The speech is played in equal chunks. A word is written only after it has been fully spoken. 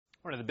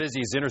One of the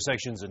busiest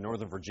intersections in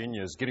Northern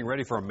Virginia is getting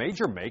ready for a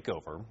major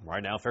makeover.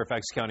 Right now,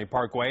 Fairfax County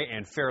Parkway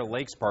and Fair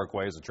Lakes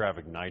Parkway is a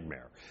traffic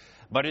nightmare.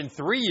 But in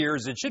 3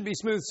 years, it should be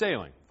smooth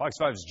sailing. Fox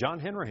 5's John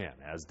Henrahan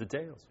has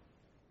details.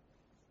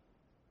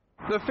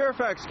 The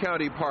Fairfax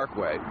County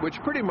Parkway, which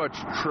pretty much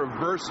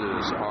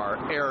traverses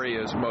our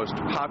area's most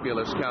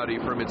populous county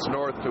from its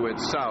north to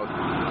its south,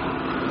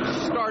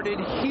 started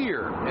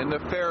here in the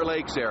Fair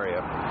Lakes area.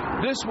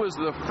 This was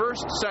the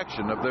first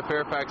section of the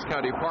Fairfax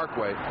County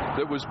Parkway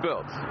that was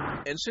built.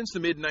 And since the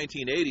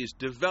mid-1980s,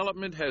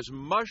 development has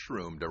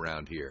mushroomed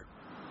around here.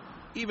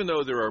 Even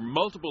though there are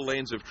multiple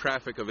lanes of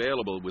traffic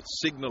available with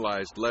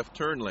signalized left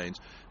turn lanes,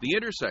 the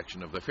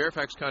intersection of the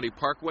Fairfax County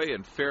Parkway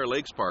and Fair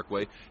Lakes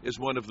Parkway is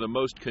one of the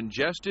most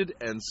congested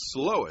and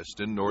slowest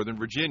in Northern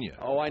Virginia.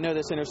 Oh, I know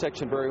this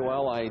intersection very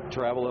well. I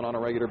travel it on a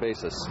regular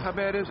basis. How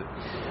bad is it?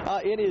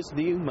 It is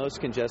the most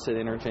congested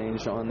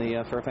interchange on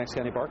the Fairfax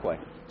County Parkway.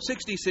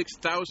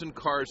 66,000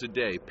 cars a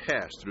day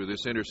pass through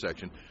this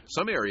intersection.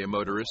 Some area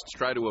motorists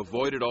try to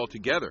avoid it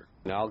altogether.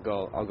 I'll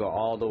go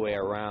all the way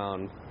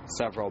around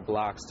several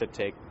blocks to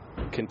take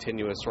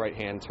continuous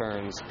right-hand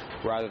turns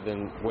rather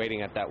than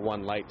waiting at that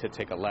one light to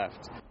take a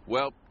left.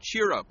 Well,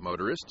 cheer up,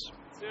 motorists.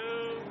 2,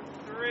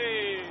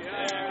 3,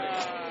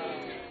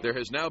 There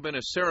has now been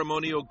a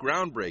ceremonial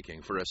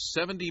groundbreaking for a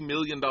 $70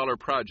 million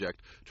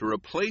project to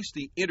replace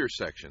the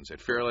intersections at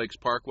Fair Lakes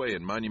Parkway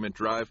and Monument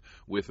Drive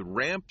with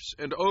ramps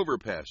and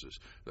overpasses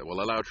that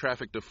will allow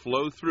traffic to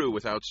flow through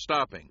without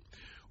stopping.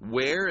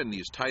 Where in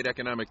these tight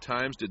economic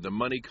times did the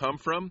money come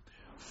from?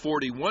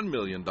 $41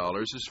 million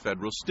is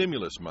federal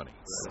stimulus money.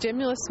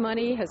 Stimulus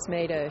money has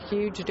made a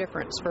huge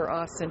difference for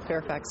us in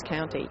Fairfax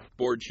County.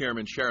 Board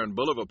Chairman Sharon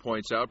Bulova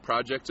points out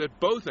projects at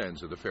both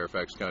ends of the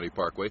Fairfax County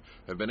Parkway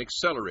have been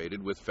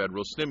accelerated with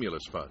federal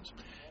stimulus funds.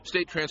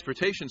 State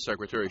Transportation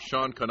Secretary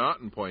Sean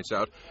Connaughton points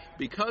out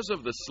because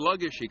of the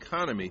sluggish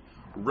economy,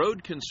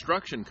 road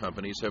construction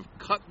companies have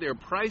cut their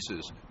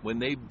prices when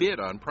they bid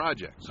on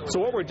projects. So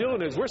what we're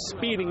doing is we're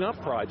speeding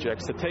up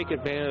projects to take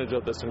advantage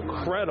of this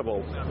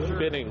incredible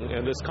bidding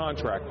and this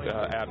contract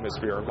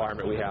atmosphere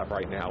environment we have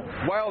right now.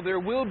 While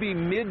there will be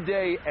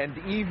midday and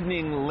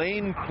evening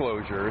lane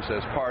closures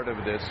as part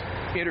of this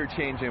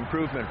interchange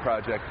improvement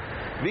project,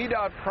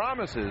 VDOT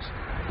promises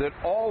that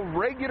all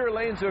regular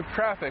lanes of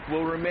traffic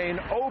will remain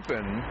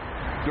open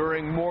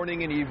during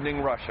morning and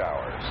evening rush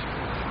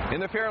hours.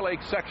 In the Fair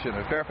Lakes section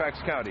of Fairfax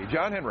County,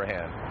 John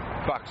Henrahan,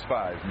 Fox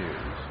 5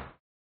 News.